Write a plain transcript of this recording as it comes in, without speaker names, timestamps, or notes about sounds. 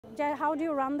how do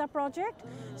you run the project.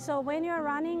 So when you're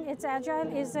running,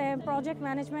 Agile is a project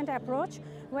management approach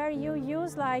where you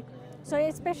use so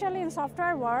especially in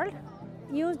software world,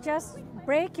 you just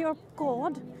break your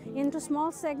code into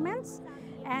small segments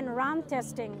and run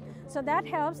testing. So that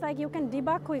helps, you can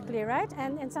debug quickly, right?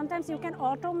 And sometimes you can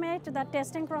automate the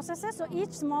testing processes. So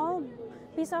each small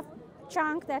piece of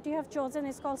chunk that you have chosen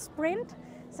is called sprint.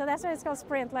 So that's why it's called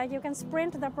sprint. You can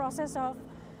sprint the process of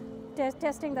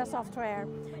testing the software.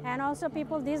 And also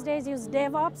people these days use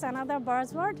DevOps, another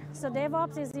buzzword. So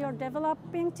DevOps is your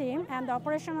developing team and the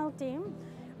operational team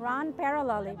run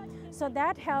parallelly. So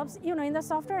that helps, in the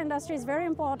software industry is very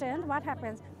important. What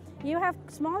happens? You have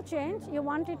small change, you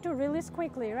want it to release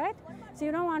quickly, right? So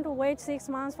you don't want to wait 6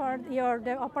 months for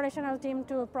the operational team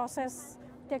to process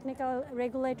technical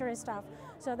regulatory stuff.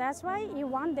 So that's why you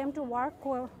want them to work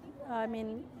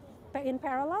in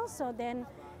parallel. So then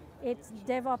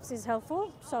DevOps is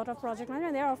helpful, sort of project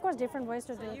management. There are, of course, different ways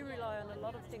to do it. So you rely on a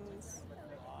lot of things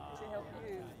to help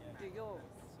you do your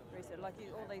research,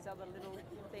 all these other little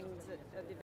things that are